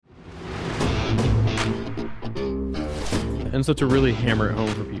And so to really hammer it home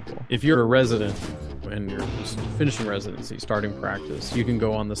for people, if you're a resident and you're just finishing residency, starting practice, you can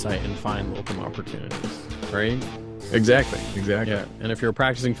go on the site and find locum opportunities, right? Exactly. Yeah. And if you're a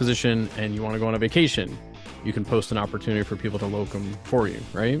practicing physician and you want to go on a vacation, you can post an opportunity for people to locum for you,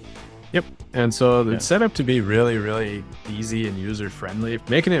 right? Yep. And so it's set up to be really, really easy and user-friendly,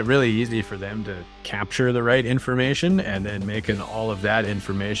 making it really easy for them to capture the right information and then making all of that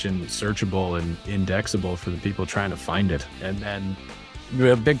information searchable and indexable for the people trying to find it. And then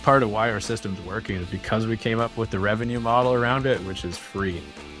a big part of why our system's working is because we came up with the revenue model around it, which is free.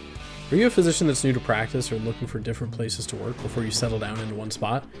 Are you a physician that's new to practice or looking for different places to work before you settle down into one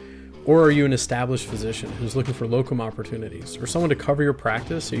spot? Or are you an established physician who's looking for locum opportunities or someone to cover your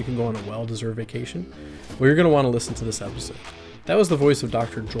practice so you can go on a well-deserved vacation? Well, you're going to want to listen to this episode. That was the voice of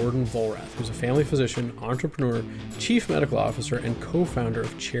Dr. Jordan Vollrath, who's a family physician, entrepreneur, chief medical officer, and co-founder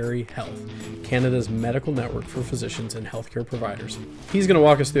of Cherry Health, Canada's medical network for physicians and healthcare providers. He's going to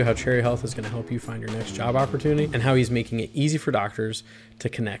walk us through how Cherry Health is going to help you find your next job opportunity and how he's making it easy for doctors to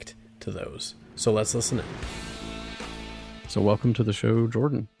connect to those. So let's listen in. So welcome to the show,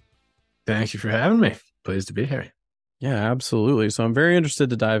 Jordan. Thank you for having me. Pleased to be here. Yeah, absolutely. So I'm very interested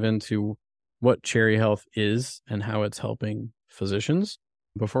to dive into what Cherry Health is and how it's helping physicians.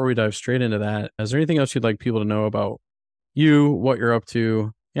 Before we dive straight into that, is there anything else you'd like people to know about you, what you're up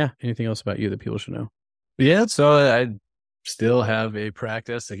to? Yeah, anything else about you that people should know? Yeah, so I still have a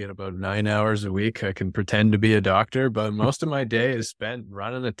practice. I get about 9 hours a week. I can pretend to be a doctor, but most of my day is spent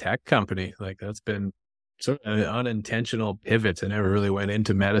running a tech company. Like that's been sort of an unintentional pivot. I never really went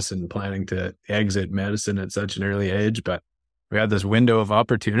into medicine planning to exit medicine at such an early age, but we had this window of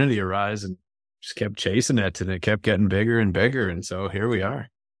opportunity arise and just kept chasing it, and it kept getting bigger and bigger. And so here we are.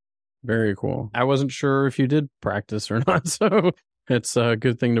 Very cool. I wasn't sure if you did practice or not, so it's a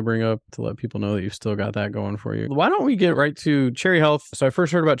good thing to bring up to let people know that you've still got that going for you. Why don't we get right to Cherry Health? So I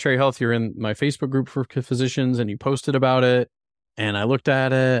first heard about Cherry Health. You're in my Facebook group for physicians and you posted about it. And I looked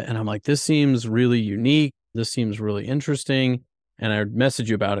at it and I'm like, this seems really unique. This seems really interesting. And I messaged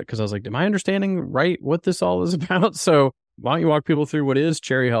you about it because I was like, am I understanding right what this all is about? So why don't you walk people through what is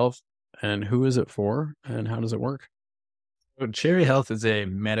Cherry Health and who is it for and how does it work? So Cherry Health is a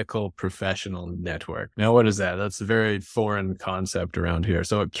medical professional network. Now, what is that? That's a very foreign concept around here.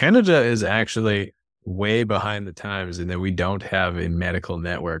 So Canada is actually way behind the times in that we don't have a medical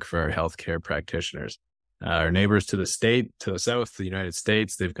network for our healthcare practitioners. Our neighbors to the south, the United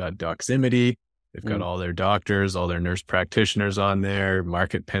States, they've got Doximity. They've got all their doctors, all their nurse practitioners on there,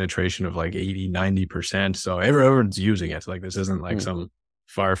 market penetration of like 80, 90%. So everyone's using it. Like this isn't like some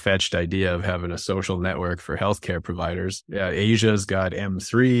far-fetched idea of having a social network for healthcare providers. Yeah, Asia's got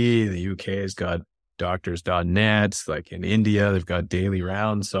M3. The UK's got doctors.net. Like in India, they've got daily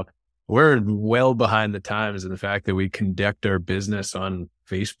rounds. So we're well behind the times in the fact that we conduct our business on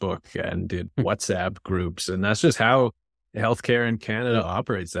Facebook and did WhatsApp groups. And that's just how healthcare in Canada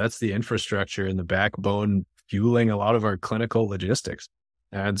operates. That's the infrastructure and the backbone fueling a lot of our clinical logistics.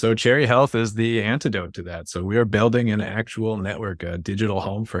 And so Cherry Health is the antidote to that. So we are building an actual network, a digital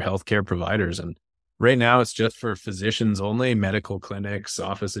home for healthcare providers. And right now it's just for physicians only, medical clinics,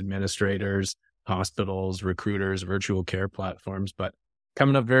 office administrators, hospitals, recruiters, virtual care platforms. But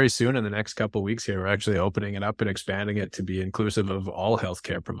coming up very soon in the next couple of weeks here, we're actually opening it up and expanding it to be inclusive of all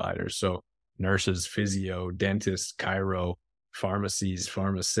healthcare providers. So nurses, physio, dentists, chiro, pharmacies,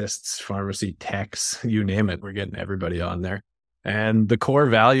 pharmacists, pharmacy techs, you name it. We're getting everybody on there. And the core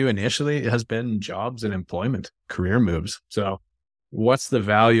value initially has been jobs and employment, career moves. So what's the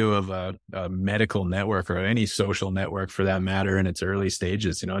value of a medical network or any social network for that matter in its early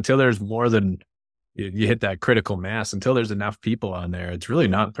stages? Until there's more than you hit that critical mass, until there's enough people on there, it's really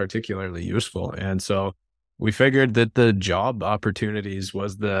not particularly useful. And so we figured that the job opportunities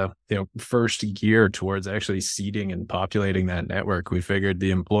was the first gear towards actually seeding and populating that network. We figured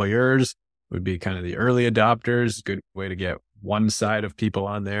the employers would be kind of the early adopters, good way to get one side of people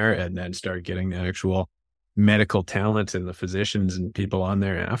on there and then start getting the actual medical talent and the physicians and people on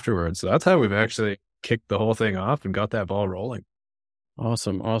there afterwards. So that's how we've actually kicked the whole thing off and got that ball rolling.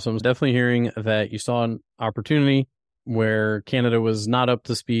 Awesome. Definitely hearing that you saw an opportunity where Canada was not up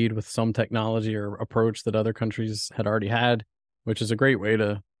to speed with some technology or approach that other countries had already had, which is a great way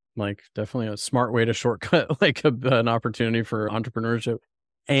to definitely a smart way to shortcut an opportunity for entrepreneurship.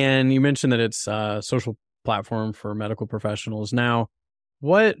 And you mentioned that it's a social platform for medical professionals. Now,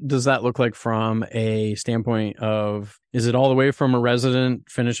 what does that look like from a standpoint of, is it all the way from a resident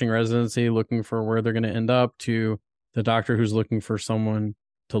finishing residency, looking for where they're going to end up, to the doctor who's looking for someone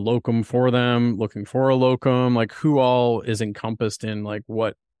to locum for them, looking for a locum? Like who all is encompassed in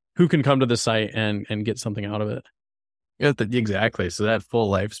who can come to the site and get something out of it? Yeah, exactly. So that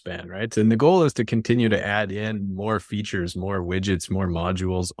full lifespan, right? And the goal is to continue to add in more features, more widgets, more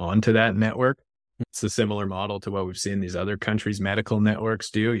modules onto that network. It's a similar model to what we've seen these other countries' medical networks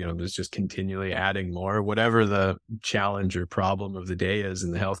do. There's just continually adding more, whatever the challenge or problem of the day is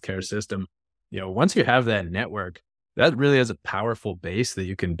in the healthcare system. Once you have that network, that really is a powerful base that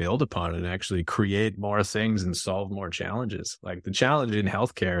you can build upon and actually create more things and solve more challenges. Like the challenge in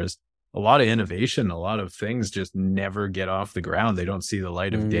healthcare is a lot of innovation, a lot of things just never get off the ground. They don't see the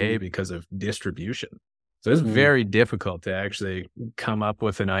light of day because of distribution. So it's very difficult to actually come up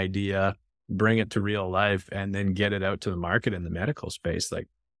with an idea, bring it to real life, and then get it out to the market in the medical space. Like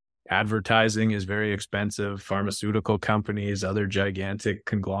advertising is very expensive. Pharmaceutical companies, other gigantic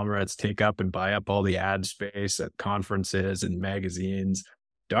conglomerates take up and buy up all the ad space at conferences and magazines.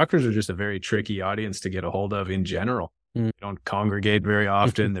 Doctors are just a very tricky audience to get a hold of in general. They don't congregate very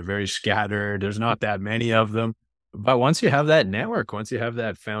often. They're very scattered. There's not that many of them. But once you have that network, once you have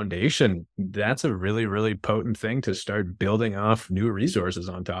that foundation, that's a really, really potent thing to start building off new resources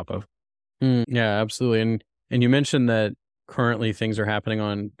on top of. Yeah, absolutely. And you mentioned that currently things are happening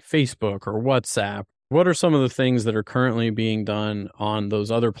on Facebook or WhatsApp. What are some of the things that are currently being done on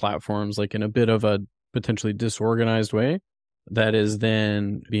those other platforms, like in a bit of a potentially disorganized way, that is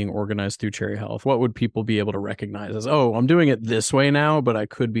then being organized through Cherry Health? What would people be able to recognize as, oh, I'm doing it this way now, but I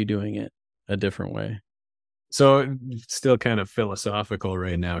could be doing it a different way? So it's still kind of philosophical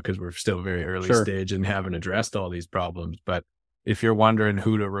right now because we're still very early stage and haven't addressed all these problems. But if you're wondering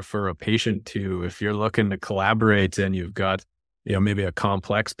who to refer a patient to, if you're looking to collaborate and you've got, maybe a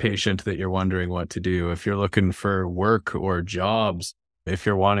complex patient that you're wondering what to do, if you're looking for work or jobs, if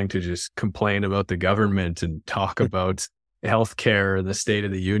you're wanting to just complain about the government and talk about healthcare, the State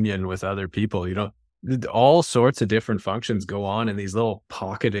of the Union with other people, all sorts of different functions go on in these little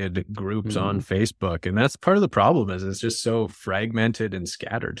pocketed groups on Facebook. And that's part of the problem is it's just so fragmented and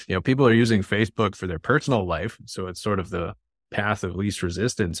scattered. People are using Facebook for their personal life. So it's sort of the path of least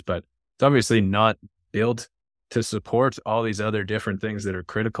resistance, but it's obviously not built to support all these other different things that are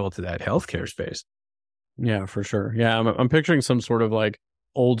critical to that healthcare space. Yeah, for sure. Yeah, I'm picturing some sort of like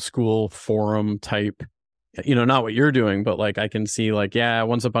old school forum type, not what you're doing, but like I can see like, yeah,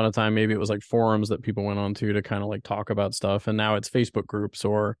 once upon a time, maybe it was like forums that people went on to kind of like talk about stuff. And now it's Facebook groups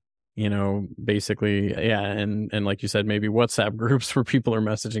or, basically, yeah. And like you said, maybe WhatsApp groups where people are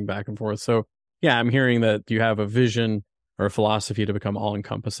messaging back and forth. So yeah, I'm hearing that you have a vision or a philosophy to become all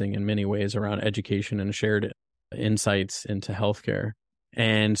encompassing in many ways around education and shared insights into healthcare.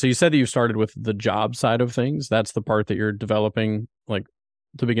 And so you said that you started with the job side of things. That's the part that you're developing like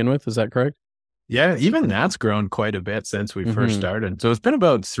to begin with. Is that correct? Yeah, even that's grown quite a bit since we first started. So it's been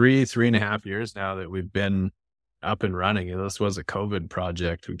about 3.5 years now that we've been up and running. This was a COVID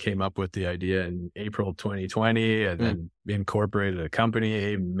project. We came up with the idea in April 2020 and then incorporated a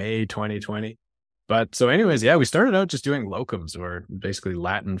company in May 2020. But so anyways, yeah, we started out just doing locums, or basically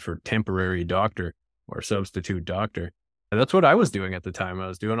Latin for temporary doctor or substitute doctor. And that's what I was doing at the time. I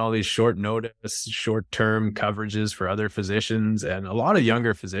was doing all these short notice, short-term coverages for other physicians. And a lot of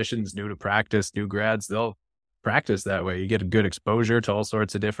younger physicians, new to practice, new grads, they'll practice that way. You get a good exposure to all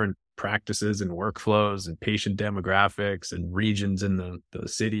sorts of different practices and workflows and patient demographics and regions in the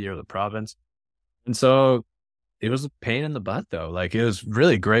city or the province. And so it was a pain in the butt, though. Like, it was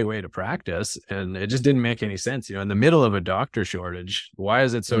really a great way to practice, and it just didn't make any sense. In the middle of a doctor shortage, why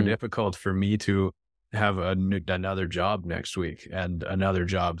is it so difficult for me to have another job next week and another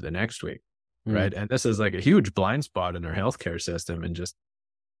job the next week, right? And this is like a huge blind spot in our healthcare system, and just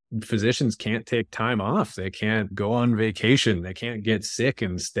physicians can't take time off. They can't go on vacation. They can't get sick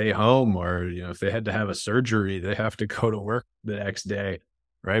and stay home, or, if they had to have a surgery, they have to go to work the next day,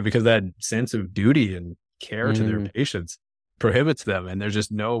 right? Because that sense of duty and care to their patients prohibits them, and there's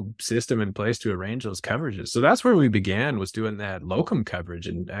just no system in place to arrange those coverages. So that's where we began, was doing that locum coverage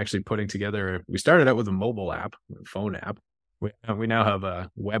and actually putting together. We started out with a mobile app, a phone app. We now have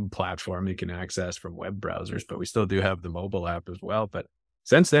a web platform you can access from web browsers, but we still do have the mobile app as well. But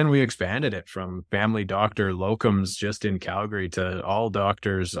since then, we expanded it from family doctor locums just in Calgary to all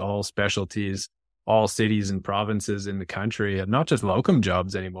doctors, all specialties, all cities and provinces in the country, and not just locum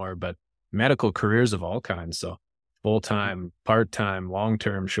jobs anymore, but medical careers of all kinds. So full-time, part-time,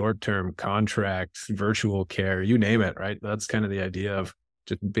 long-term, short-term, contracts, virtual care, you name it, right? That's kind of the idea of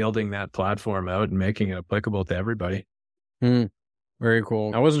just building that platform out and making it applicable to everybody. Very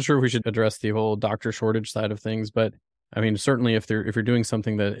cool. I wasn't sure if we should address the whole doctor shortage side of things, but I mean, certainly if you're doing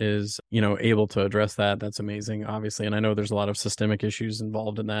something that is, able to address that, that's amazing, obviously. And I know there's a lot of systemic issues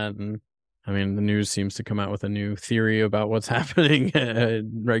involved in that. And I mean, the news seems to come out with a new theory about what's happening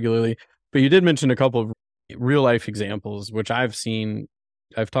regularly. But you did mention a couple of real life examples, which I've seen.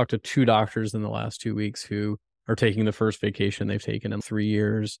 I've talked to 2 doctors in the last 2 weeks who are taking the first vacation they've taken in 3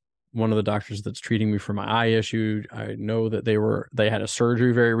 years. One of the doctors that's treating me for my eye issue, I know that they had a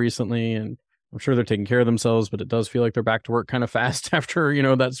surgery very recently, and I'm sure they're taking care of themselves, but it does feel like they're back to work kind of fast after,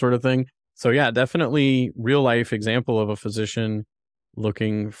 that sort of thing. So yeah, definitely real life example of a physician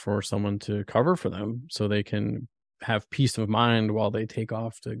looking for someone to cover for them so they can have peace of mind while they take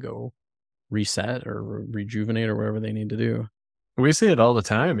off to go reset or rejuvenate or whatever they need to do. We see it all the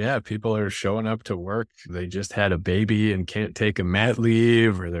time. Yeah. People are showing up to work. They just had a baby and can't take a mat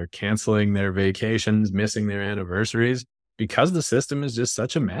leave, or they're canceling their vacations, missing their anniversaries because the system is just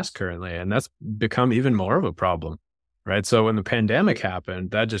such a mess currently. And that's become even more of a problem, right? So when the pandemic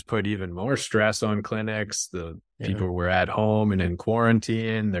happened, that just put even more stress on clinics. The people were at home and in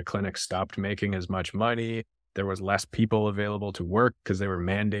quarantine. Their clinics stopped making as much money. There was less people available to work because they were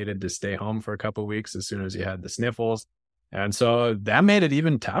mandated to stay home for a couple of weeks as soon as you had the sniffles. And so that made it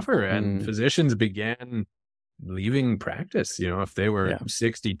even tougher. And physicians began leaving practice. If they were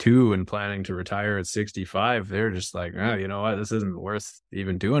 62 and planning to retire at 65, they're just like, oh, you know what? This isn't worth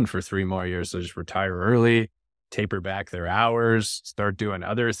even doing for 3 more years. So just retire early, taper back their hours, start doing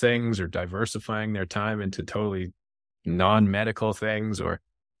other things, or diversifying their time into totally non-medical things, or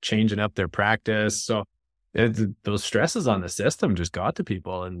changing up their practice. So those stresses on the system just got to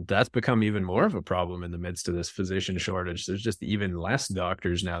people, and that's become even more of a problem in the midst of this physician shortage. There's just even less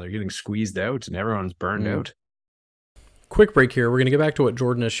doctors now. They're getting squeezed out, and everyone's burned out. Quick break here. We're going to get back to what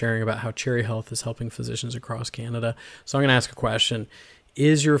Jordan is sharing about how Cherry Health is helping physicians across Canada. So I'm going to ask a question.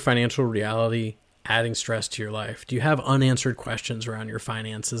 Is your financial reality adding stress to your life? Do you have unanswered questions around your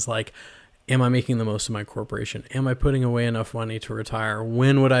finances, like, am I making the most of my corporation? Am I putting away enough money to retire?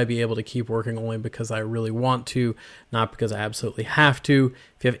 When would I be able to keep working only because I really want to, not because I absolutely have to?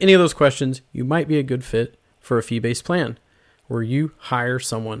 If you have any of those questions, you might be a good fit for a fee-based plan where you hire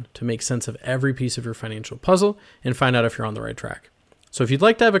someone to make sense of every piece of your financial puzzle and find out if you're on the right track. So if you'd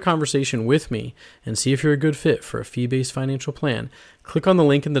like to have a conversation with me and see if you're a good fit for a fee-based financial plan, click on the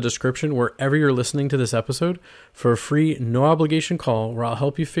link in the description wherever you're listening to this episode for a free, no-obligation call where I'll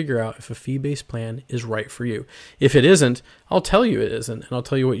help you figure out if a fee-based plan is right for you. If it isn't, I'll tell you it isn't, and I'll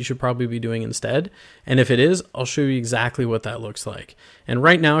tell you what you should probably be doing instead. And if it is, I'll show you exactly what that looks like. And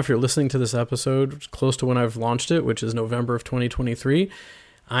right now, if you're listening to this episode close to when I've launched it, which is November of 2023,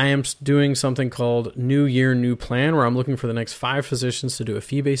 I am doing something called New Year, New Plan, where I'm looking for the next 5 physicians to do a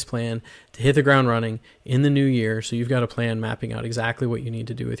fee-based plan to hit the ground running in the new year. So you've got a plan mapping out exactly what you need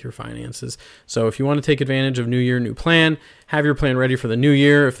to do with your finances. So if you want to take advantage of New Year, New Plan, have your plan ready for the new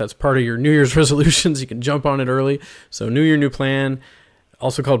year. If that's part of your New Year's resolutions, you can jump on it early. So New Year, New Plan,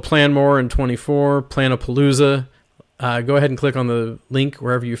 also called Plan More in 24, Planapalooza. Go ahead and click on the link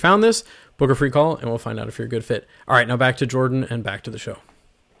wherever you found this, book a free call, and we'll find out if you're a good fit. All right, now back to Jordan and back to the show.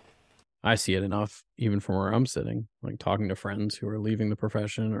 I see it enough, even from where I'm sitting, like talking to friends who are leaving the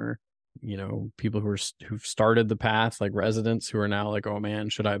profession, or, people who've started the path, like residents who are now like, oh man,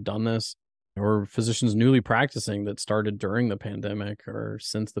 should I have done this? Or physicians newly practicing that started during the pandemic or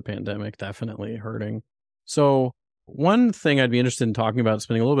since the pandemic, definitely hurting. So one thing I'd be interested in talking about,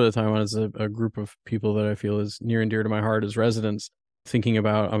 spending a little bit of time on, is a group of people that I feel is near and dear to my heart as residents, thinking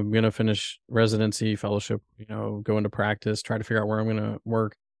about, I'm going to finish residency, fellowship, go into practice, try to figure out where I'm going to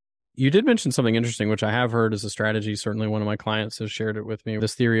work. You did mention something interesting, which I have heard as a strategy. Certainly one of my clients has shared it with me.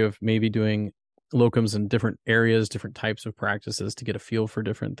 This theory of maybe doing locums in different areas, different types of practices to get a feel for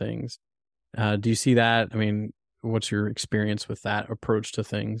different things. Do you see that? I mean, what's your experience with that approach to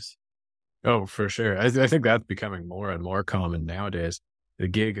things? Oh, for sure. I think that's becoming more and more common nowadays. The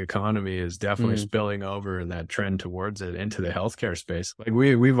gig economy is definitely spilling over, and that trend towards it into the healthcare space. Like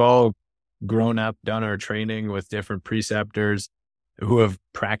we've all grown up, done our training with different preceptors who have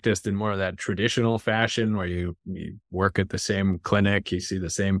practiced in more of that traditional fashion where you work at the same clinic, you see the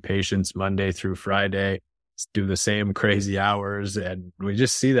same patients Monday through Friday, do the same crazy hours. And we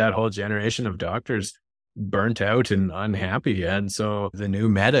just see that whole generation of doctors burnt out and unhappy. And so the new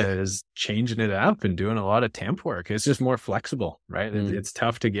meta is changing it up and doing a lot of temp work. It's just more flexible, right? It's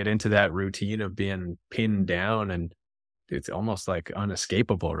tough to get into that routine of being pinned down, and it's almost like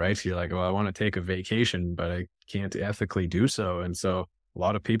unescapable, right? You're like, well, I want to take a vacation, but I can't ethically do so. And so a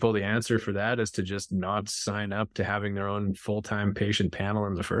lot of people, the answer for that is to just not sign up to having their own full-time patient panel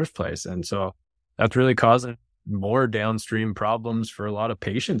in the first place. And so that's really causing more downstream problems for a lot of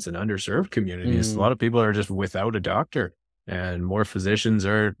patients in underserved communities. A lot of people are just without a doctor, and more physicians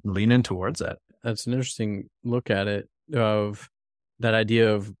are leaning towards that. That's an interesting look at it, of that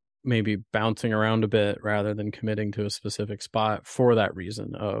idea of maybe bouncing around a bit rather than committing to a specific spot for that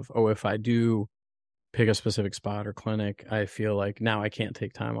reason of, if I do pick a specific spot or clinic, I feel like now I can't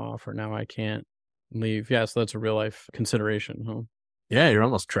take time off or now I can't leave. Yeah, so that's a real life consideration. Huh? Yeah, you're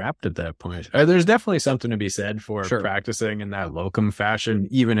almost trapped at that point. There's definitely something to be said for Sure. practicing in that locum fashion,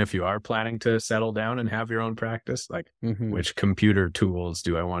 even if you are planning to settle down and have your own practice. Like, which computer tools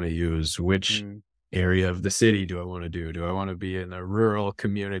do I want to use? Which area of the city do I want to do? Do I want to be in a rural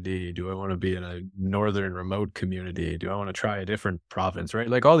community? Do I want to be in a northern remote community? Do I want to try a different province, right?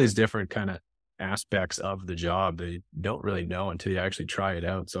 Like all these different kind of aspects of the job that you don't really know until you actually try it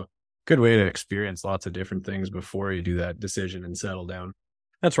out. So good way to experience lots of different things before you do that decision and settle down.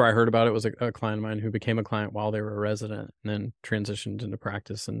 That's where I heard about it. Was a client of mine who became a client while they were a resident and then transitioned into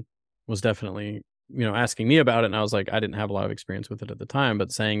practice and was definitely, asking me about it. And I was like, I didn't have a lot of experience with it at the time,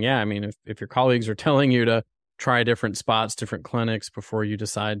 but saying, yeah, I mean, if your colleagues are telling you to try different spots, different clinics before you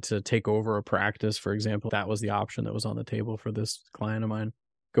decide to take over a practice, for example, that was the option that was on the table for this client of mine.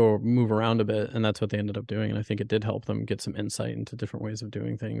 Go move around a bit. And that's what they ended up doing. And I think it did help them get some insight into different ways of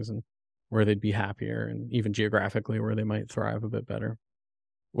doing things and where they'd be happier and even geographically where they might thrive a bit better.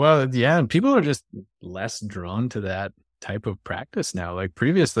 Well, yeah. And people are just less drawn to that type of practice now. Like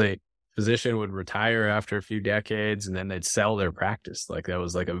previously, physician would retire after a few decades and then they'd sell their practice. Like that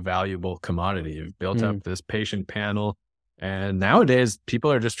was like a valuable commodity. You've built up this patient panel. And nowadays,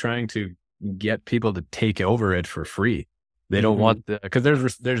 people are just trying to get people to take over it for free. They don't want because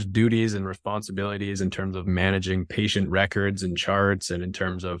there's duties and responsibilities in terms of managing patient records and charts and in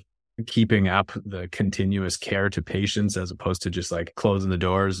terms of keeping up the continuous care to patients as opposed to just like closing the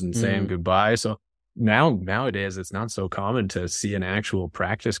doors and saying goodbye. So nowadays, it's not so common to see an actual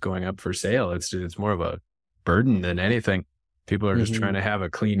practice going up for sale. It's more of a burden than anything. People are just trying to have a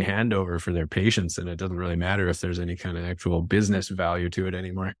clean handover for their patients, and it doesn't really matter if there's any kind of actual business value to it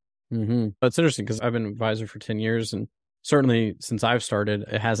anymore. That's interesting because I've been an advisor for 10 years and certainly since I've started,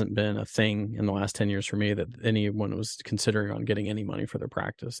 it hasn't been a thing in the last 10 years for me that anyone was considering on getting any money for their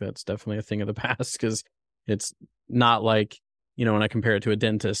practice. That's definitely a thing of the past because it's not like, when I compare it to a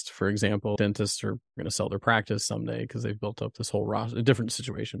dentist, for example, dentists are going to sell their practice someday because they've built up this whole roster, a different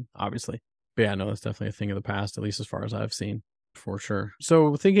situation, obviously. But yeah, no, that's definitely a thing of the past, at least as far as I've seen, for sure.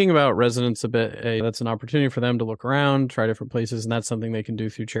 So thinking about residents a bit, that's an opportunity for them to look around, try different places, and that's something they can do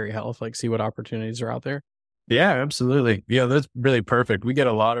through Cherry Health, like see what opportunities are out there. Yeah, absolutely. Yeah, that's really perfect. We get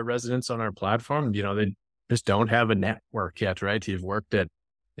a lot of residents on our platform. They just don't have a network yet, right? You've worked at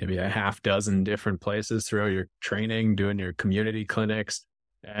maybe a half dozen different places throughout your training, doing your community clinics.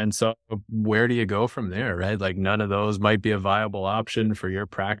 And so where do you go from there, right? Like none of those might be a viable option for your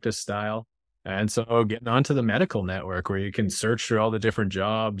practice style. And so getting onto the medical network where you can search through all the different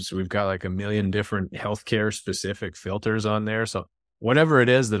jobs. We've got like 1 million different healthcare specific filters on there. So whatever it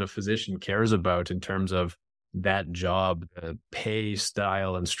is that a physician cares about in terms of that job, the pay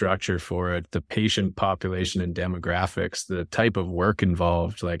style and structure for it, the patient population and demographics, the type of work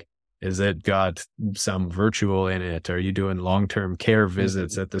involved, like, is it got some virtual in it? Are you doing long-term care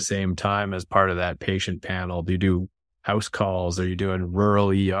visits at the same time as part of that patient panel? Do you do house calls? Are you doing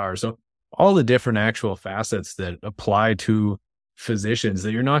rural ER? So all the different actual facets that apply to physicians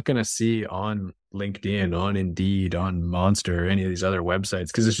that you're not going to see on LinkedIn, on Indeed, on Monster, or any of these other websites,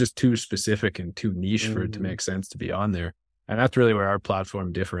 because it's just too specific and too niche for it to make sense to be on there. And that's really where our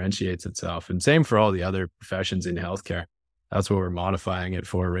platform differentiates itself. And same for all the other professions in healthcare. That's what we're modifying it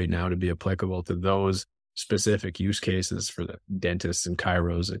for right now to be applicable to those specific use cases for the dentists and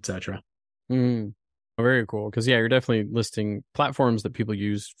chiros, et cetera. Very cool. Because yeah, you're definitely listing platforms that people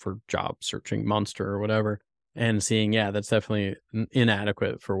use for job searching, Monster or whatever, and seeing, yeah, that's definitely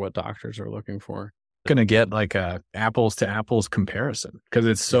inadequate for what doctors are looking for. Going to get like a apples to apples comparison because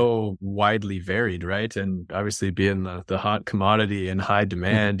it's so widely varied, right? And obviously being the hot commodity and high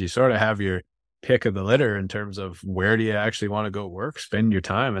demand, you sort of have your pick of the litter in terms of where do you actually want to go work, spend your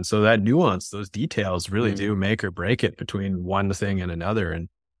time. And so that nuance, those details really do make or break it between one thing and another. And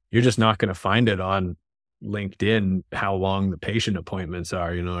you're just not going to find it on LinkedIn, how long the patient appointments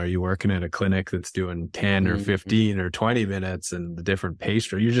are. Are you working at a clinic that's doing 10 or 15 or 20 minutes and the different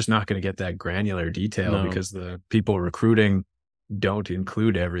pastry? You're just not going to get that granular detail because the people recruiting don't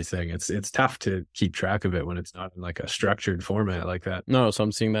include everything. It's tough to keep track of it when it's not in like a structured format like that. No, so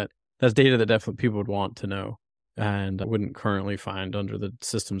I'm seeing that's data that definitely people would want to know and wouldn't currently find under the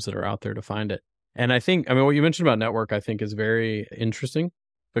systems that are out there to find it. And I think, what you mentioned about network, I think is very interesting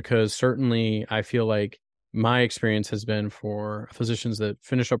because certainly I feel like my experience has been for physicians that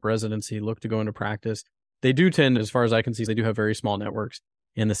finish up residency, look to go into practice. They do tend, as far as I can see, they do have very small networks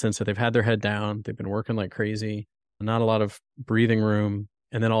in the sense that they've had their head down. They've been working like crazy, not a lot of breathing room.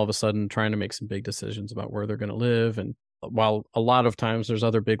 And then all of a sudden trying to make some big decisions about where they're going to live and while a lot of times there's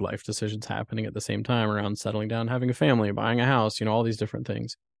other big life decisions happening at the same time around settling down, having a family, buying a house, all these different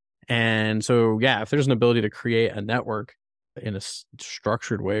things. And so, yeah, if there's an ability to create a network in a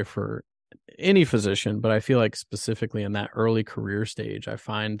structured way for any physician, but I feel like specifically in that early career stage, I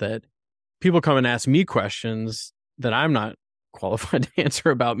find that people come and ask me questions that I'm not qualified to answer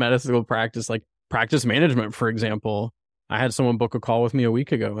about medical practice, like practice management, for example. I had someone book a call with me a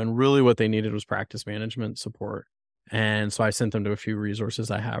week ago, and really what they needed was practice management support. And so I sent them to a few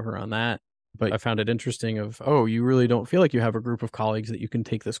resources I have around that. But I found it interesting you really don't feel like you have a group of colleagues that you can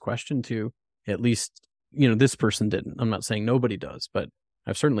take this question to. At least, this person didn't. I'm not saying nobody does, but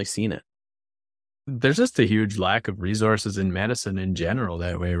I've certainly seen it. There's just a huge lack of resources in medicine in general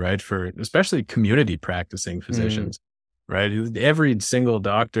that way, right? For especially community practicing physicians, right? Every single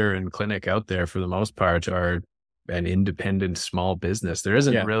doctor and clinic out there, for the most part, are an independent small business. There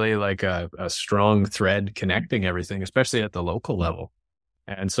isn't really like a strong thread connecting everything, especially at the local level.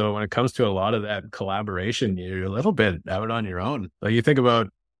 And so when it comes to a lot of that collaboration, you're a little bit out on your own. Like you think about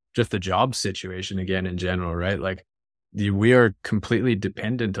just the job situation again in general, right? Like we are completely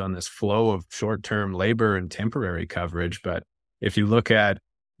dependent on this flow of short-term labor and temporary coverage. But if you look at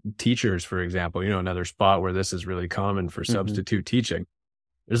teachers, for example, another spot where this is really common for substitute teaching,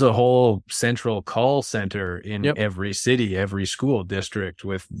 there's a whole central call center in every city, every school district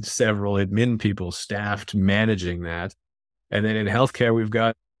with several admin people staffed managing that. And then in healthcare, we've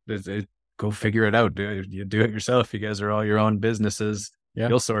got, go figure it out. You do it yourself. You guys are all your own businesses. Yeah.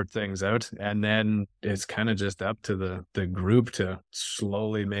 You'll sort things out. And then it's kind of just up to the group to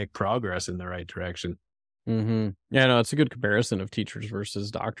slowly make progress in the right direction. Mm-hmm. Yeah, no, it's a good comparison of teachers versus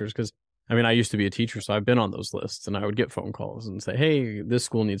doctors. Because, I used to be a teacher, so I've been on those lists. And I would get phone calls and say, hey, this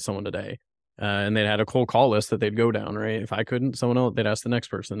school needs someone today. And they had a cold call list that they'd go down, right? If I couldn't, someone else, they'd ask the next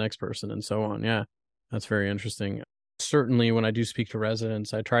person, and so on. Yeah, that's very interesting. Certainly, when I do speak to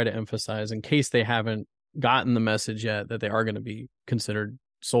residents, I try to emphasize, in case they haven't gotten the message yet, that they are going to be considered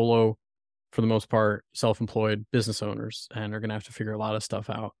solo, for the most part, self-employed business owners, and are going to have to figure a lot of stuff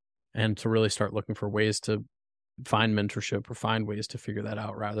out, and to really start looking for ways to find mentorship or find ways to figure that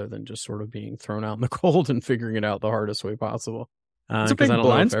out, rather than just sort of being thrown out in the cold and figuring it out the hardest way possible. It's a big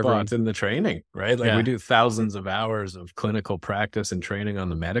blind spot in the training, right? Like we do thousands of hours of clinical practice and training on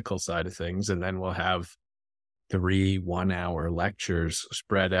the medical side of things, and then we'll have 3 1-hour lectures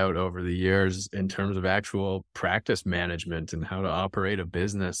spread out over the years in terms of actual practice management and how to operate a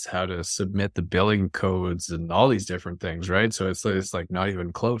business, how to submit the billing codes and all these different things, right? So it's like not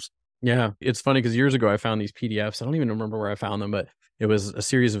even close. Yeah, it's funny because years ago I found these PDFs. I don't even remember where I found them, but it was a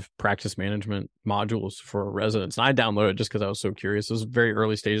series of practice management modules for residents. And I downloaded it just because I was so curious. It was very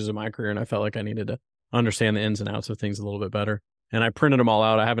early stages of my career, and I felt like I needed to understand the ins and outs of things a little bit better. And I printed them all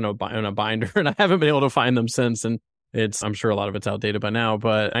out. I have in a binder, and I haven't been able to find them since. And I'm sure a lot of it's outdated by now,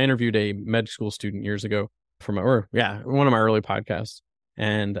 but I interviewed a med school student years ago one of my early podcasts.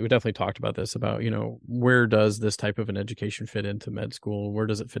 And we definitely talked about this, about, where does this type of an education fit into med school? Where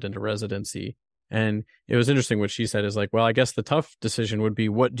does it fit into residency? And it was interesting what she said is like, well, I guess the tough decision would be,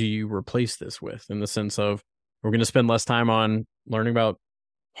 what do you replace this with? In the sense of, we're going to spend less time on learning about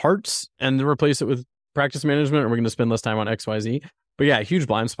hearts and then replace it with practice management, or we're going to spend less time on XYZ. But yeah, huge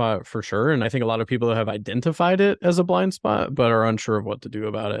blind spot for sure. And I think a lot of people have identified it as a blind spot, but are unsure of what to do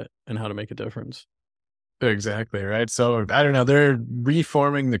about it and how to make a difference. Exactly, right? So I don't know, they're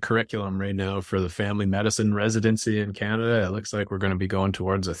reforming the curriculum right now for the family medicine residency in Canada. It looks like we're going to be going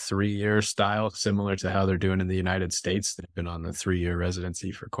towards a 3-year style, similar to how they're doing in the United States. They've been on the 3-year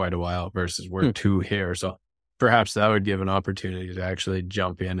residency for quite a while versus we're 2 here. So perhaps that would give an opportunity to actually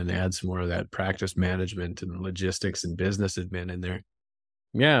jump in and add some more of that practice management and logistics and business admin in there.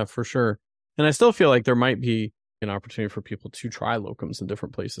 Yeah, for sure. And I still feel like there might be an opportunity for people to try locums in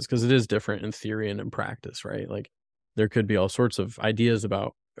different places, because it is different in theory and in practice, right? Like there could be all sorts of ideas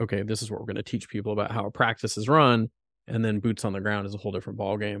about, okay, this is what we're going to teach people about how a practice is run. And then boots on the ground is a whole different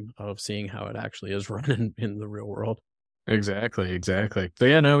ballgame of seeing how it actually is run in the real world. Exactly. So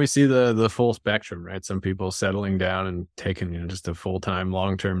yeah, no, we see the full spectrum, right? Some people settling down and taking just a full-time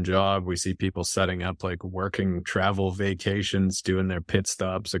long-term job. We see people setting up like working travel vacations, doing their pit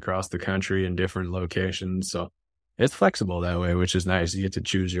stops across the country in different locations. So it's flexible that way, which is nice. You get to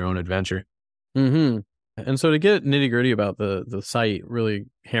choose your own adventure. Mm-hmm. And so to get nitty-gritty about the site, really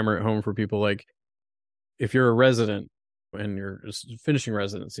hammer it home for people, like if you're a resident and you're just finishing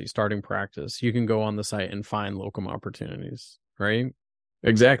residency, starting practice, you can go on the site and find locum opportunities, right?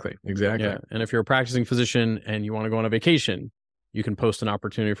 Exactly. Yeah. And if you're a practicing physician and you want to go on a vacation, you can post an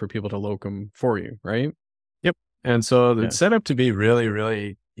opportunity for people to locum for you, right? Yep. And so it's set up to be really,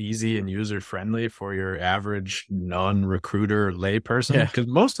 really easy and user-friendly for your average non-recruiter layperson? Yeah. Because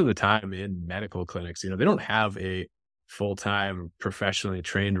most of the time in medical clinics, they don't have a full-time professionally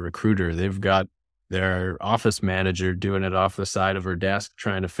trained recruiter. They've got their office manager doing it off the side of her desk,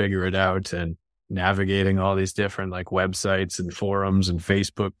 trying to figure it out and navigating all these different like websites and forums and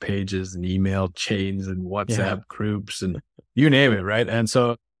Facebook pages and email chains and WhatsApp groups and you name it, right? And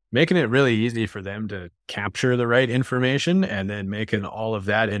so making it really easy for them to capture the right information and then making all of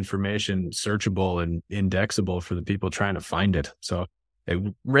that information searchable and indexable for the people trying to find it. So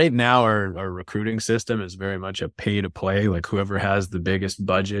right now, our recruiting system is very much a pay to play. Like whoever has the biggest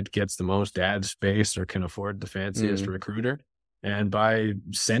budget gets the most ad space or can afford the fanciest recruiter. And by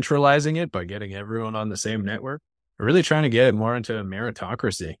centralizing it, by getting everyone on the same network, we're really trying to get it more into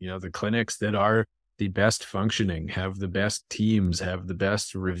meritocracy. The clinics that are the best functioning, have the best teams, have the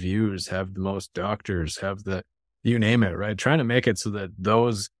best reviews, have the most doctors, have you name it, right? Trying to make it so that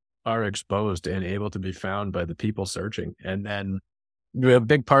those are exposed and able to be found by the people searching. And then a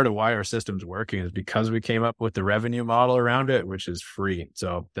big part of why our system's working is because we came up with the revenue model around it, which is free.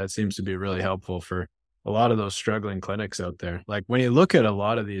 So that seems to be really helpful for a lot of those struggling clinics out there. Like when you look at a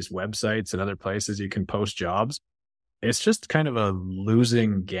lot of these websites and other places you can post jobs, it's just kind of a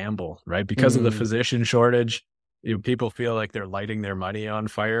losing gamble, right? Because of the physician shortage, people feel like they're lighting their money on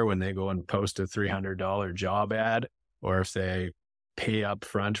fire when they go and post a $300 job ad, or if they pay up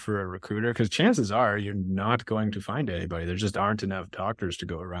front for a recruiter, because chances are you're not going to find anybody. There just aren't enough doctors to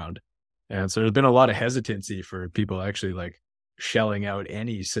go around. And so there's been a lot of hesitancy for people actually like shelling out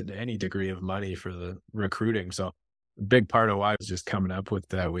any degree of money for the recruiting. So a big part of why I was just coming up with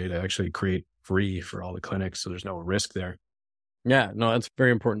that way to actually create free for all the clinics. So there's no risk there. Yeah, no, that's a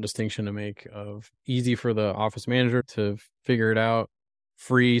very important distinction to make of easy for the office manager to figure it out,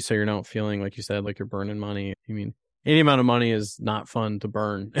 free. So you're not feeling, like you said, like you're burning money. I mean, any amount of money is not fun to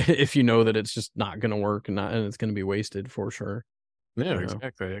burn if you know that it's just not going to work and it's going to be wasted for sure. Yeah,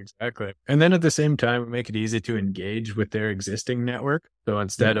 exactly. And then at the same time, make it easy to engage with their existing network. So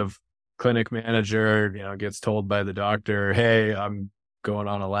instead of clinic manager, gets told by the doctor, hey, I'm going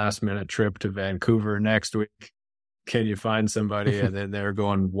on a last minute trip to Vancouver next week. Can you find somebody? And then they're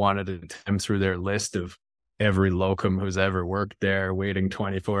going one at a time through their list of every locum who's ever worked there, waiting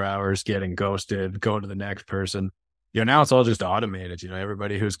 24 hours, getting ghosted, go to the next person. Now it's all just automated.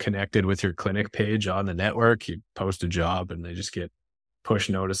 Everybody who's connected with your clinic page on the network, you post a job and they just get push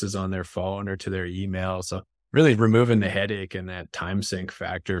notices on their phone or to their email. So really removing the headache and that time sink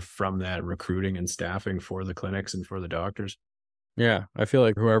factor from that recruiting and staffing for the clinics and for the doctors. Yeah, I feel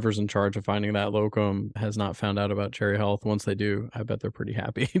like whoever's in charge of finding that locum has not found out about Cherry Health. Once they do, I bet they're pretty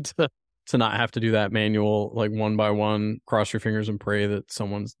happy to not have to do that manual, like one by one, cross your fingers and pray that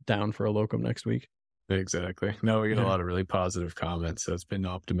someone's down for a locum next week. Exactly. No, we get a lot of really positive comments. So it's been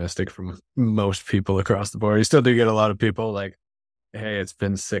optimistic from most people across the board. You still do get a lot of people like, hey, it's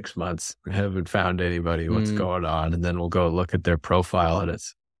been 6 months. I haven't found anybody. What's going on? And then we'll go look at their profile and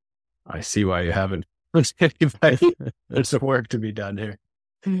I see why you haven't found anybody. There's some work to be done here.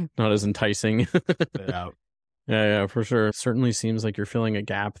 Not as enticing. Yeah. Yeah, for sure. It certainly seems like you're filling a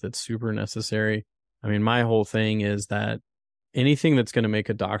gap that's super necessary. I mean, my whole thing is that anything that's going to make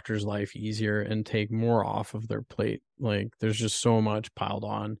a doctor's life easier and take more off of their plate, like there's just so much piled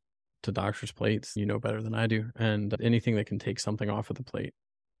on to doctors' plates, better than I do. And anything that can take something off of the plate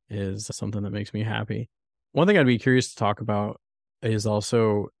is something that makes me happy. One thing I'd be curious to talk about is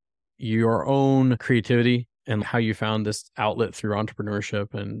also your own creativity and how you found this outlet through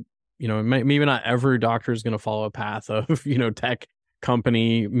entrepreneurship. And, maybe not every doctor is going to follow a path of, tech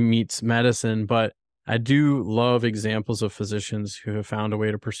company meets medicine, but I do love examples of physicians who have found a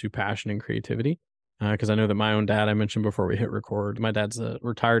way to pursue passion and creativity. Because I know that my own dad, I mentioned before we hit record, my dad's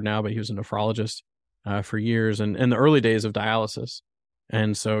retired now, but he was a nephrologist for years and in the early days of dialysis.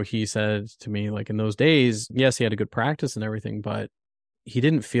 And so he said to me, like in those days, yes, he had a good practice and everything, but he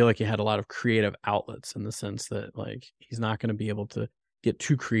didn't feel like he had a lot of creative outlets in the sense that like he's not going to be able to get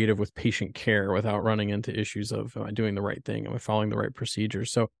too creative with patient care without running into issues of, am I doing the right thing? Am I following the right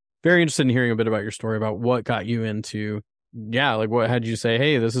procedures? So very interested in hearing a bit about your story about what got you into, like what had you say,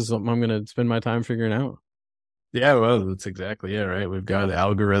 hey, this is something I'm going to spend my time figuring out. Yeah, well, that's exactly it, right? We've got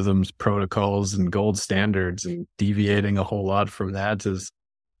algorithms, protocols, and gold standards, and deviating a whole lot from that is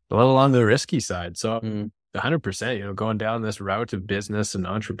a little on the risky side. So 100%, going down this route of business and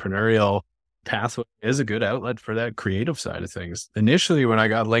entrepreneurial pathway is a good outlet for that creative side of things. Initially, when I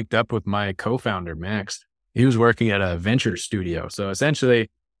got linked up with my co-founder, Max, he was working at a venture studio. So essentially,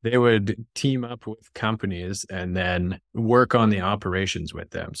 they would team up with companies and then work on the operations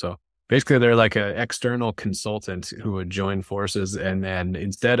with them. So basically they're like an external consultant who would join forces, and then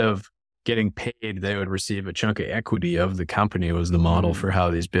instead of getting paid, they would receive a chunk of equity of the company. Was the model for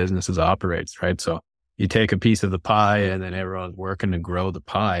how these businesses operates, right? So you take a piece of the pie and then everyone's working to grow the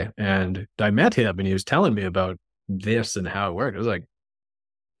pie. And I met him and he was telling me about this and how it worked. I was like,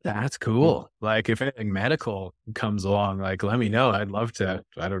 that's cool. Like if anything medical comes along, like let me know. I'd love to,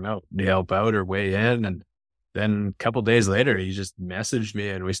 I don't know, help out or weigh in. And then a couple days later, he just messaged me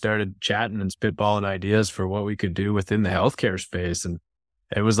and we started chatting and spitballing ideas for what we could do within the healthcare space. And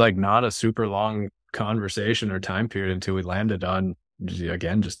it was like not a super long conversation or time period until we landed on,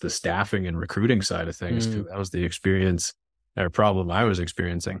 again, just the staffing and recruiting side of things. That was the experience or problem I was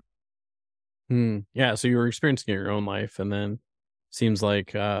experiencing. Yeah. So you were experiencing it in your own life, and then seems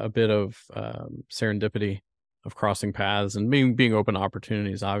like a bit of serendipity of crossing paths and being open to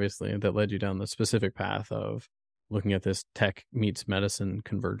opportunities, obviously, that led you down the specific path of looking at this tech meets medicine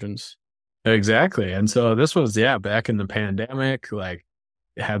convergence. Exactly. And so this was, back in the pandemic, like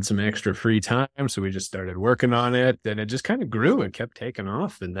had some extra free time. So we just started working on it, and it just kind of grew and kept taking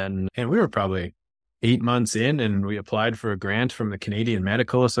off. And we were probably 8 months in, and we applied for a grant from the Canadian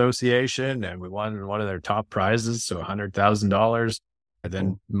Medical Association, and we won one of their top prizes. So $100,000. And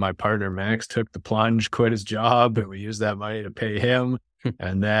then my partner, Max, took the plunge, quit his job, and we used that money to pay him.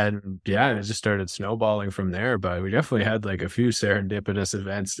 And then, it just started snowballing from there. But we definitely had like a few serendipitous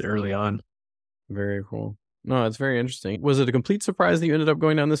events early on. Very cool. No, it's very interesting. Was it a complete surprise that you ended up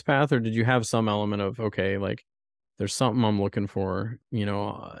going down this path, or did you have some element of, okay, like there's something I'm looking for,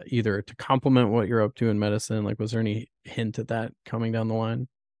 either to complement what you're up to in medicine? Like, was there any hint at that coming down the line?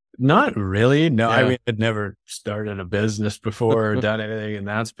 Not really. No, I mean, I'd never started a business before or done anything in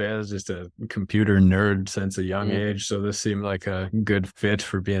that space. I was just a computer nerd since a young age. So this seemed like a good fit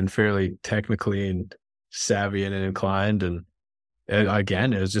for being fairly technically and savvy and inclined. And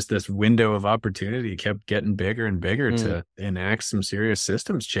again, it was just this window of opportunity kept getting bigger and bigger to enact some serious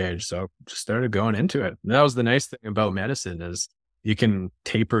systems change. So just started going into it. And that was the nice thing about medicine is you can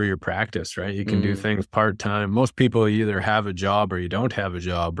taper your practice, right? You can do things part-time. Most people either have a job or you don't have a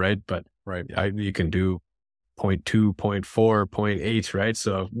job, right? But you can do 0.2, 0.4, 0.8, right?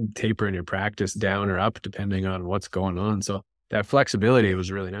 So tapering your practice down or up depending on what's going on. So that flexibility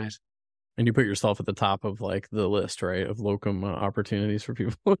was really nice. And you put yourself at the top of like the list, right, of locum opportunities for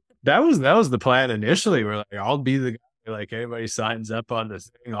people. That was the plan initially. We're like, I'll be the guy, like anybody signs up on this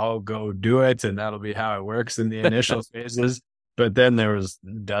thing, I'll go do it. And that'll be how it works in the initial phases. But then there was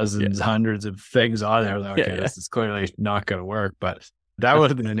dozens, hundreds of things on there. Like, okay, this is clearly not going to work. But that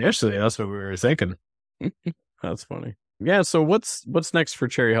wasn't initially. That's what we were thinking. That's funny. Yeah. So what's next for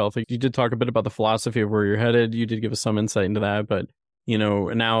Cherry Health? You did talk a bit about the philosophy of where you're headed. You did give us some insight into that. But,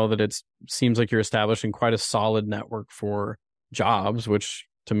 now that it seems like you're establishing quite a solid network for jobs, which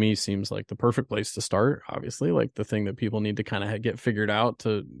to me seems like the perfect place to start, obviously, like the thing that people need to kind of get figured out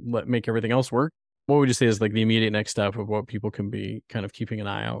to make everything else work. What would you say is like the immediate next step of what people can be kind of keeping an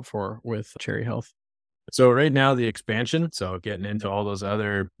eye out for with Cherry Health? So right now the expansion, so getting into all those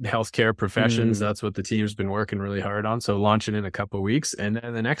other healthcare professions, that's what the team's been working really hard on. So launching in a couple of weeks. And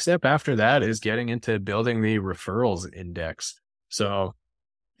then the next step after that is getting into building the referrals index. So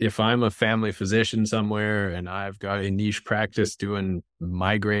if I'm a family physician somewhere and I've got a niche practice doing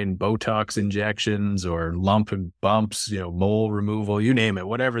migraine Botox injections or lump and bumps, mole removal, you name it,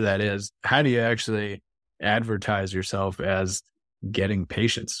 whatever that is, how do you actually advertise yourself as getting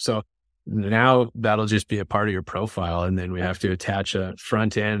patients? So now that'll just be a part of your profile. And then we have to attach a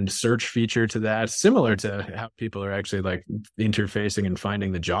front end search feature to that, similar to how people are actually like interfacing and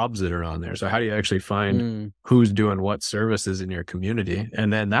finding the jobs that are on there. So how do you actually find who's doing what services in your community?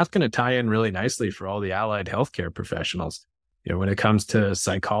 And then that's going to tie in really nicely for all the allied healthcare professionals. When it comes to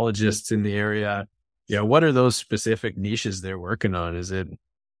psychologists in the area, what are those specific niches they're working on? Is it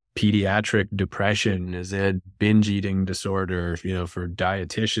pediatric depression? Is it binge eating disorder? For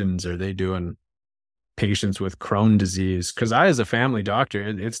dietitians, are they doing patients with Crohn's disease? Because I, as a family doctor,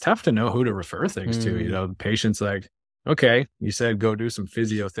 it's tough to know who to refer things to. Patients like, okay, you said go do some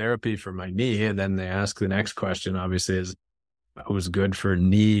physiotherapy for my knee. And then they ask the next question, obviously, is who's good for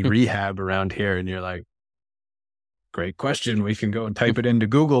knee rehab around here? And you're like, great question. We can go and type it into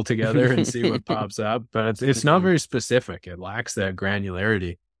Google together and see what pops up. But it's not very specific. It lacks that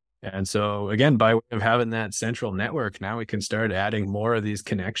granularity. And so again, by way of having that central network, now we can start adding more of these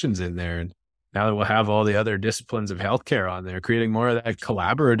connections in there. And now that we'll have all the other disciplines of healthcare on there, creating more of that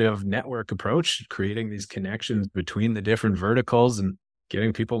collaborative network approach, creating these connections between the different verticals and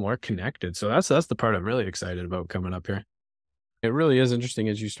getting people more connected. So that's the part I'm really excited about coming up here. It really is interesting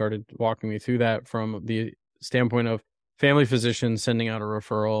as you started walking me through that from the standpoint of family physicians sending out a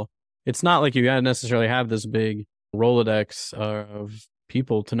referral it's not like you gotta necessarily have this big Rolodex of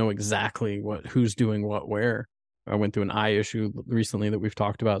people to know exactly who's doing what where. I went through an eye issue recently that we've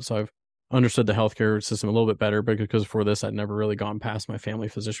talked about, so I've understood the healthcare system a little bit better, but because for this, I'd never really gone past my family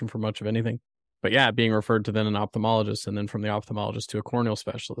physician for much of anything. But yeah, being referred to then an ophthalmologist, and then from the ophthalmologist to a corneal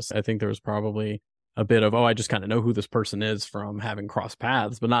specialist, I think there was probably a bit of, I just kind of know who this person is from having crossed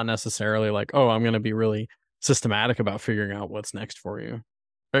paths, but not necessarily like, I'm going to be really systematic about figuring out what's next for you.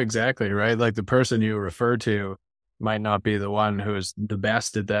 Exactly, right? Like the person you refer to might not be the one who's the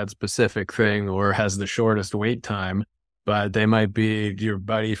best at that specific thing or has the shortest wait time, but they might be your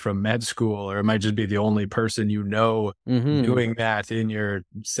buddy from med school, or it might just be the only person you know doing that in your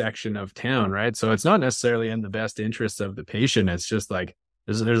section of town, right? So it's not necessarily in the best interest of the patient. It's just like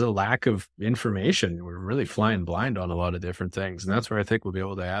there's a lack of information. We're really flying blind on a lot of different things. And that's where I think we'll be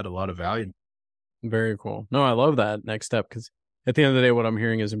able to add a lot of value. Very cool. No, I love that next step, because at the end of the day, what I'm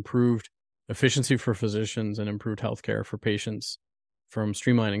hearing is improved efficiency for physicians and improved healthcare for patients from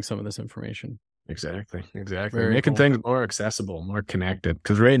streamlining some of this information. Exactly. Very Making cool. things more accessible, more connected.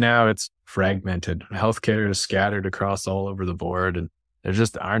 Because right now it's fragmented. Healthcare is scattered across all over the board, and there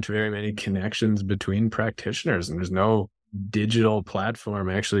just aren't very many connections between practitioners, and there's no digital platform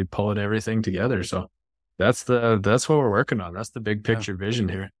actually pulling everything together. So that's what we're working on. That's the big picture vision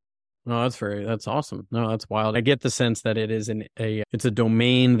here. No, that's awesome. No, that's wild. I get the sense that it is it's a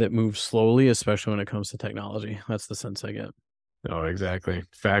domain that moves slowly, especially when it comes to technology. That's the sense I get. Oh, exactly.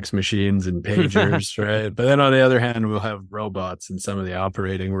 Fax machines and pagers, right? But then on the other hand, we'll have robots in some of the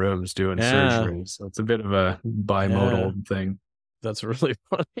operating rooms doing surgery. So it's a bit of a bimodal thing. That's really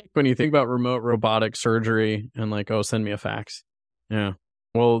funny when you think about remote robotic surgery and like, send me a fax. Yeah.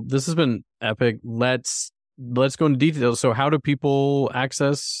 Well, this has been epic. Let's go into details. So how do people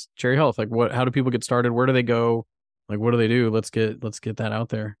access Cherry Health? Like how do people get started? Where do they go? Like, what do they do? Let's get that out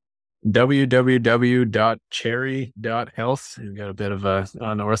there. www.cherry.health. You've got a bit of an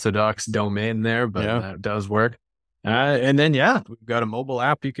unorthodox domain there, but that does work. And then, we've got a mobile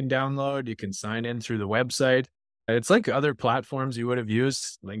app you can download. You can sign in through the website. It's like other platforms you would have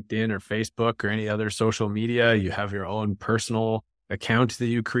used, LinkedIn or Facebook or any other social media. You have your own personal account that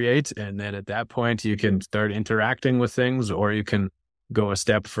you create. And then at that point, you can start interacting with things, or you can go a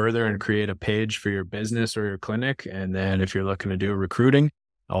step further and create a page for your business or your clinic. And then if you're looking to do recruiting,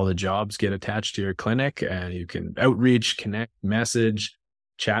 all the jobs get attached to your clinic, and you can outreach, connect, message,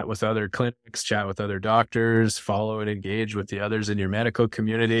 chat with other clinics, chat with other doctors, follow and engage with the others in your medical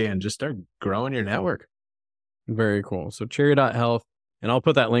community, and just start growing your network. Very cool. So cherry.health, and I'll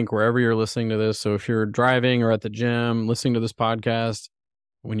put that link wherever you're listening to this. So if you're driving or at the gym, listening to this podcast,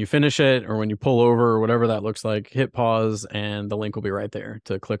 when you finish it or when you pull over or whatever that looks like, hit pause and the link will be right there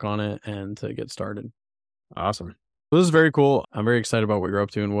to click on it and to get started. Awesome. This is very cool. I'm very excited about what you're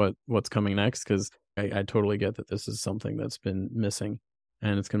up to and what's coming next, because I totally get that this is something that's been missing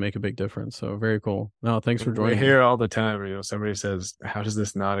and it's going to make a big difference. So very cool. No, thanks for joining. We hear all the time, somebody says, how does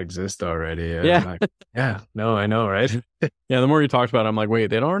this not exist already? Yeah. No, I know, right? Yeah. The more you talked about it, I'm like, wait,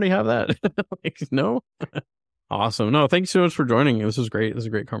 they don't already have that? Like, no. Awesome. No, thanks so much for joining. This was great. This is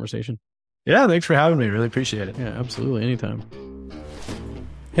a great conversation. Yeah. Thanks for having me. Really appreciate it. Yeah, absolutely. Anytime.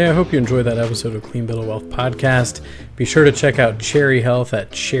 Hey, I hope you enjoyed that episode of Clean Bill of Wealth podcast. Be sure to check out Cherry Health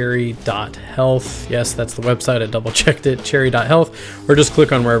at cherry.health. Yes, that's the website. I double checked it, cherry.health, or just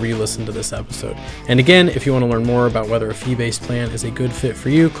click on wherever you listen to this episode. And again, if you want to learn more about whether a fee-based plan is a good fit for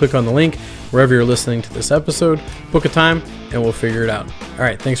you, click on the link wherever you're listening to this episode, book a time, and we'll figure it out. All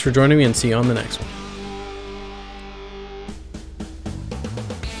right, thanks for joining me, and see you on the next one.